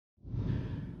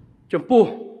ចំពោះ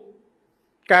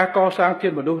ការកសាងធា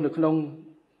នមនុស្សនៅក្នុង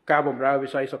ការបម្រើវិ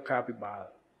ស័យសុខាភិបាល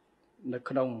នៅ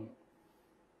ក្នុង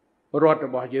រដ្ឋរ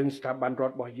បស់យើងស្ថាប័នរ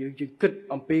ដ្ឋរបស់យើងគិត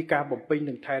អំពីការបំពេញ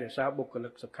និងថែរក្សាបុគ្គលិ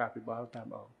កសុខាភិបាលតាម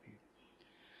អង្គភាព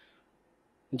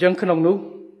អញ្ចឹងក្នុងនោះ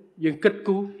យើងគិត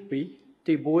គូរពី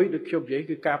ទី1ដូចខ្ញុំនិយាយ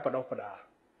គឺការបដិបដាល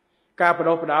ការប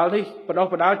ដិបដាលនេះបដិ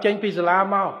បដាលចេញពីសាលា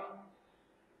មក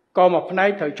ក៏មួយផ្នែក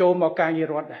ត្រូវចូលមកការងារ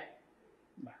រដ្ឋដែរ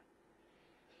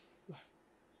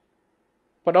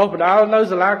បដិបដាលនៅ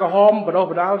សាលាក្រហមបដិ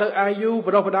បដាលទៅ IU ប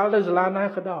ដិបដាលទៅសាលាណា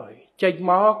ក៏ដោយចេញ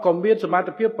មកក៏មានសមត្ថ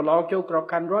ភាពប្រឡងចូលក្រប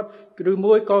ខ័ណ្ឌរដ្ឋឬ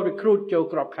មួយក៏ recruit ចូល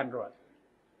ក្របខ័ណ្ឌរដ្ឋ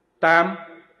តាម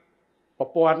ប្រ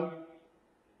ព័ន្ធ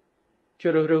ជ្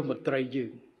រើសរើសមន្ត្រីយើ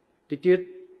ងទីទៀត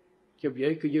ខ្ញុំនិយា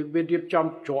យគឺយើងមានរៀបចំ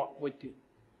ច្រកមួយទៀត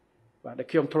បាទដែល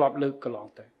ខ្ញុំធ្លាប់លើកកន្លង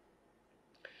ទៅ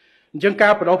អញ្ចឹងកា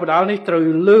របដិបដាលនេះត្រូវ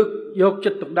លើកយកចិ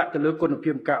ត្តទុកដាក់ទៅលើគុណ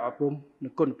ភាពការអប់រំនិ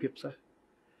ងគុណភាពសិស្ស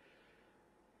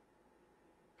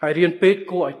ហើយរៀនពេទ្យ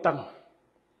គួរឲ្យតឹង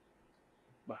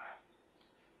បាទ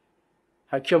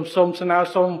ហើយខ្ញុំសូមស្នើ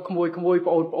សុំក្មួយប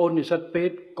ងប្អូននិស្សិតពេ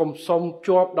ទ្យកុំសុំ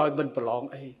ជាប់ដោយមិនប្រឡង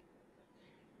អី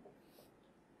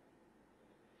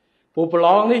ព្រោះប្រឡ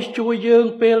ងនេះជួយយើង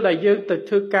ពេលដែលយើងទៅ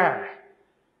ធ្វើការ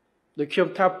ដូចខ្ញុំ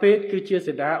ថាពេទ្យគឺជា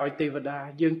សេនាឲ្យទេវតា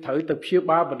យើងត្រូវទៅព្យា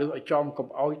បាលមនុស្សឲ្យចំកុំ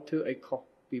ឲ្យធ្វើអីខុស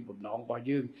ពីបំណងរបស់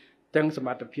យើងទាំងសម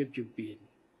ត្ថភាពយើងមាន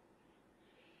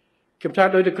ខ្ញុំថា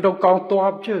ដូចនៅក្នុងកងទ័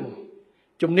ពជើង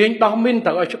ជំនាញដោះមីនត្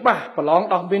រូវឲ្យច្បាស់ប្រឡង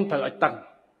ដោះមីនត្រូវឲ្យតឹង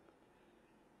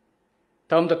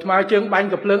ត្រឹមតែថ្មើរជើងបាញ់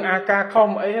កំភ្លើងអាការខំ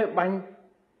អីបាញ់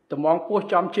តម្ងពោះ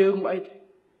ចំជើងអី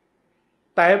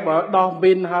តែបើដោះ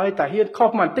មីនហើយតែហ៊ានខុស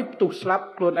បន្តិចទុះស្លាប់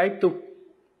ខ្លួនឯងទុះ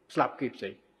ស្លាប់គេផ្សេ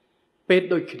ងពេទ្យ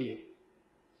ដូចគ្នា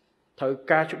ត្រូវ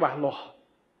ការច្បាស់លាស់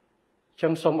អញ្ចឹ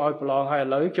ងសូមឲ្យប្រឡងហើយឥ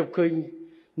ឡូវខ្ញុំឃើញ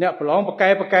អ្នកប្រឡងប្រកែ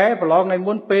ប្រឡងថ្ងៃ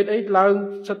មុនពេទ្យអីឡើង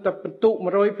សិតតែបន្ទុក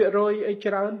 100% អី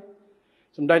ច្រើន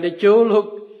សម្ដេចតេជោលោក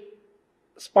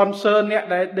sponsor អ្នក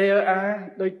ដែល DRA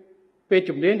ដូចពេល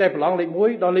ជំនាញដែលប្រឡងលេខ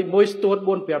1ដល់លេខ1ស្ទួត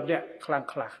 4-5 អ្នកខ្លាំង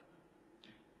ខ្លះ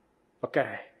ប្រកែ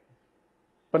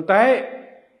ប៉ុន្តែ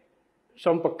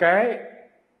សូមប្រកែ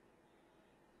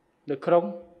នៅក្នុង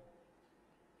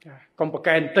កុំប្រ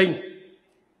កែទិញ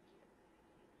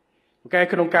ប្រកែ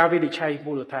ក្នុងការវិនិច្ឆ័យ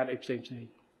មូលដ្ឋានអីផ្សេង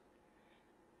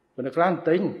ប៉ុន្តែខ្លះ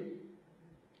ទិញ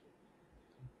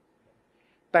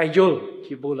តែយល់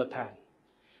ជាមូលដ្ឋាន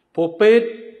ព្រោះពេទ្យ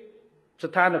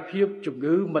ស្ថានភាពជំ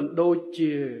ងឺមិនដូច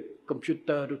ជាកុំព្យូ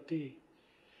ទ័រនោះទេ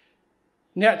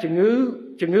អ្នកជំ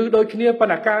ងឺដូចគ្នាប៉ុ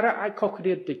ន្តែអាការៈអាចខុសគ្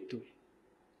នាតិចតួច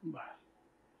បាទ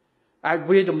អាច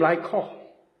វាយតម្លៃខុស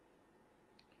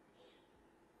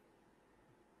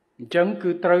អញ្ចឹងគឺ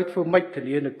ត្រូវធ្វើម៉េចធា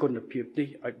នានូវគុណភាពនេះ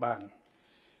ឲ្យបាន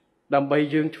ដើម្បី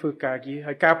យើងធ្វើការងារ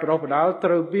ហើយការបដិបដាលត្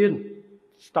រូវមាន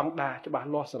ស្តង់ដារច្បាស់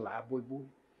លាស់សាលាមួយ